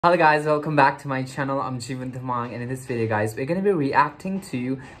Hello guys, welcome back to my channel. I'm Jeevan and in this video guys, we're going to be reacting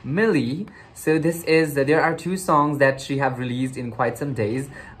to Milli. So there are two songs that she have released in quite some days.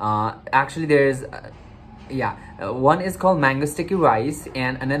 Actually there's one is called Mango Sticky Rice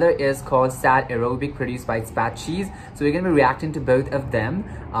and another is called Sad Aerobic, produced by SpatChies. So we're gonna be reacting to both of them.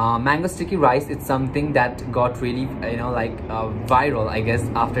 Mango Sticky Rice, it's something that got really viral, I guess,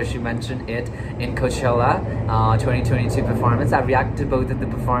 after she mentioned it in Coachella 2022 performance. I've reacted to both of the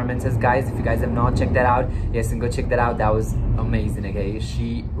performances, guys. If you guys have not checked that out, yes, and go check that out. That was amazing. Okay,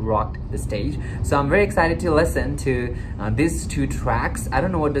 she rocked the stage. So I'm very excited to listen to these two tracks. I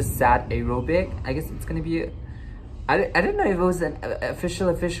don't know what the Sad Aerobic, I guess it's gonna be I don't know if it was an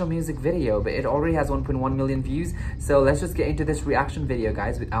official music video, but it already has 1.1 million views. So let's just get into this reaction video,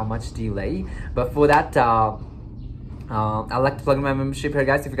 guys, without much delay. But for that, I'd like to plug in my membership here,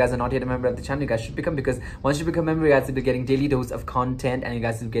 guys. If you guys are not yet a member of the channel, you guys should become, because once you become a member, you guys will be getting daily dose of content, and you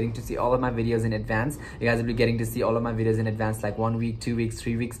guys will be getting to see all of my videos in advance. You guys will be getting to see all of my videos in advance, like 1 week, 2 weeks,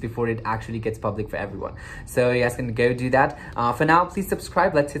 3 weeks before it actually gets public for everyone. So you guys can go do that. For now, please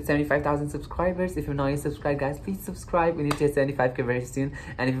subscribe. Let's hit 75,000 subscribers. If you're not yet subscribed, guys, please subscribe. We need to hit 75k very soon.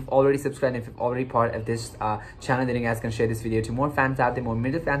 And if you've already subscribed, and if you've already part of this channel, then you guys can share this video to more fans out there, more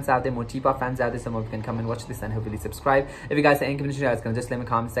middle fans out there, more T-pop fans out there. Some of you can come and watch this and hopefully subscribe. If you guys are you guys can just leave me a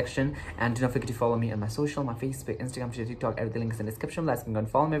comment section, and do not forget to follow me on my social, my Facebook, Instagram, Twitter, TikTok. Everything links in the description. Guys can go and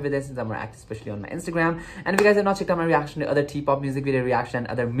follow me over there, since I'm more active, especially on my Instagram. And if you guys have not checked out my reaction to other T-pop music video reaction and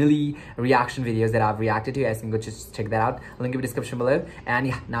other Milli reaction videos that I've reacted to, you guys can go just check that out. Link in the description below. And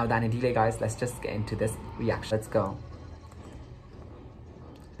yeah, now without any delay, guys, let's just get into this reaction. Let's go.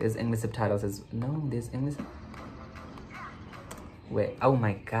 There's English subtitles as no, there's English. Wait, oh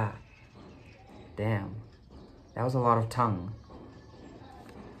my god, damn, that was a lot of tongue.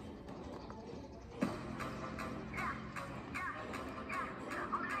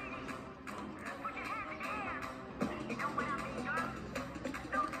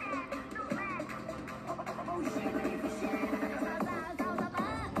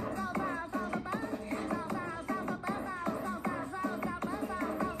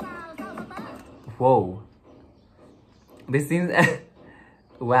 Whoa, this seems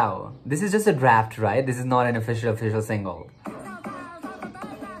wow, this is just a draft, right? This is not an official single.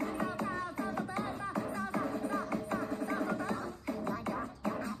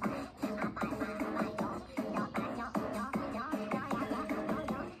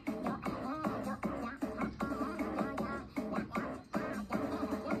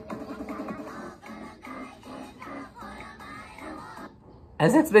 I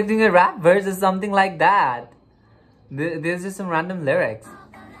was expecting a rap verse or something like that. There's just some random lyrics.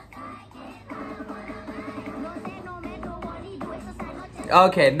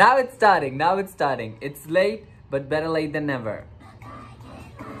 Okay, now it's starting. Now it's starting. It's late, but better late than never.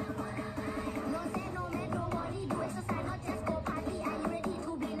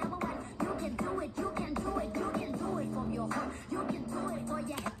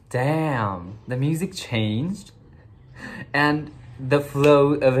 Damn, the music changed, and the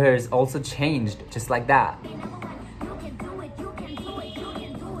flow of hers also changed, just like that.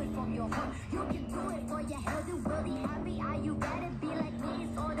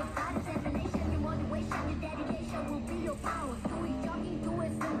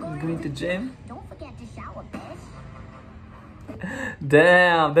 Going to gym? Don't forget to shower, bitch.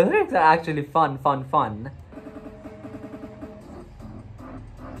 Damn, the lyrics are actually fun.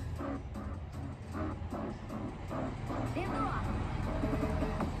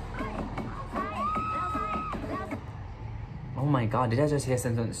 Oh my god, did I just hear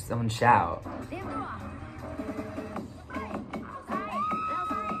someone shout?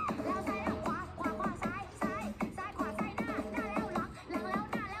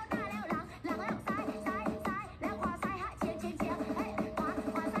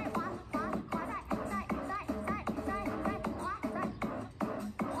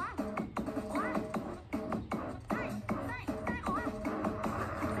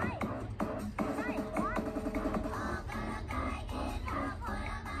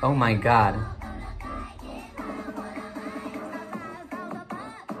 Oh my god.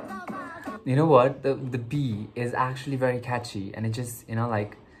 You know what? The B is actually very catchy, and it just, you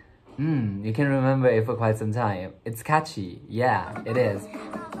can remember it for quite some time. It's catchy. Yeah, it is.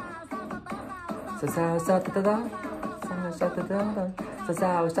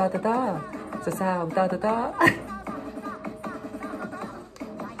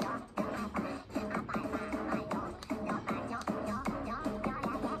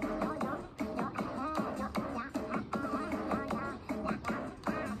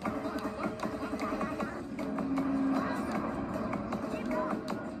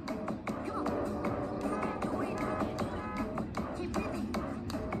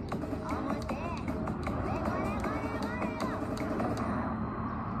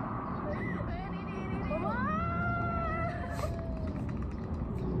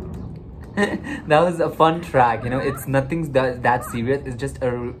 That was a fun track, you know. It's nothing that serious. It's just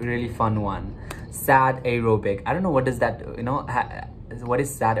a really fun one. Sad aerobic. I don't know what does that, you know, what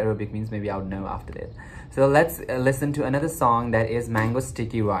is sad aerobic means. Maybe I would know after this. So let's listen to another song that is Mango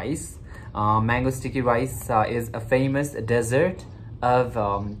Sticky Rice. Mango Sticky Rice is a famous dessert of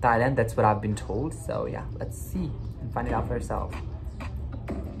Thailand. That's what I've been told. So yeah, let's see and find it out for yourself.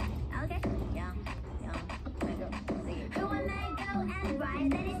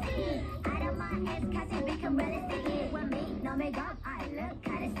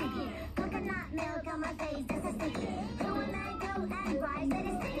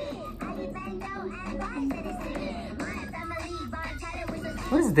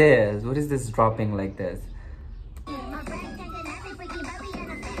 What is this? What is this dropping like this?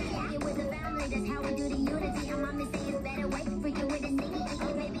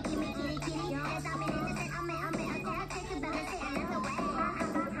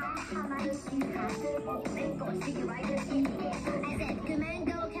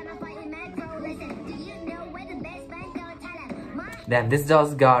 Damn, this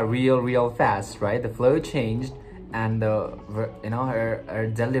just got real fast, right? The flow changed and the, you know,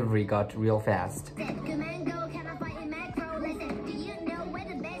 her delivery got real fast.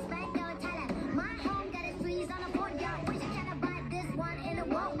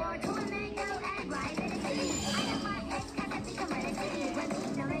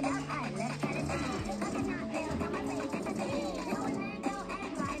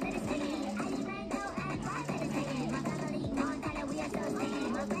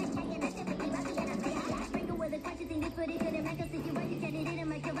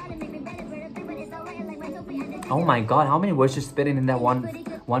 Oh my god, how many words you spitting in that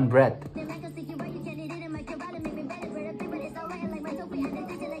one breath?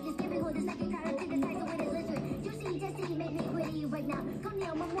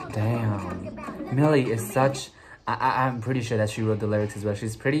 Damn. Milli is such... I'm pretty sure that she wrote the lyrics as well.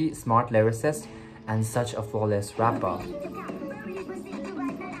 She's pretty smart lyricist and such a flawless rapper.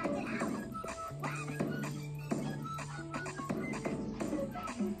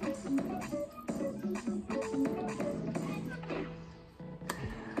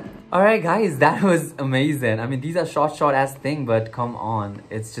 Alright guys, that was amazing. I mean, these are short ass thing, but come on,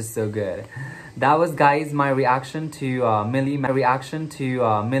 it's just so good. That was, guys, my reaction to Milli,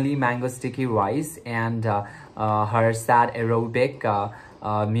 Milli Mango Sticky Rice and her sad aerobic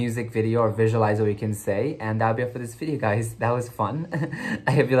music video or visualizer, you can say. And that'll be it for this video, guys. That was fun.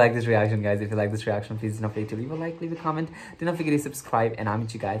 I hope you like this reaction, guys. If you like this reaction, please do not forget to leave a like, leave a comment. Do not forget to subscribe, and I'll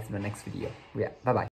meet you guys in the next video. Yeah, bye bye.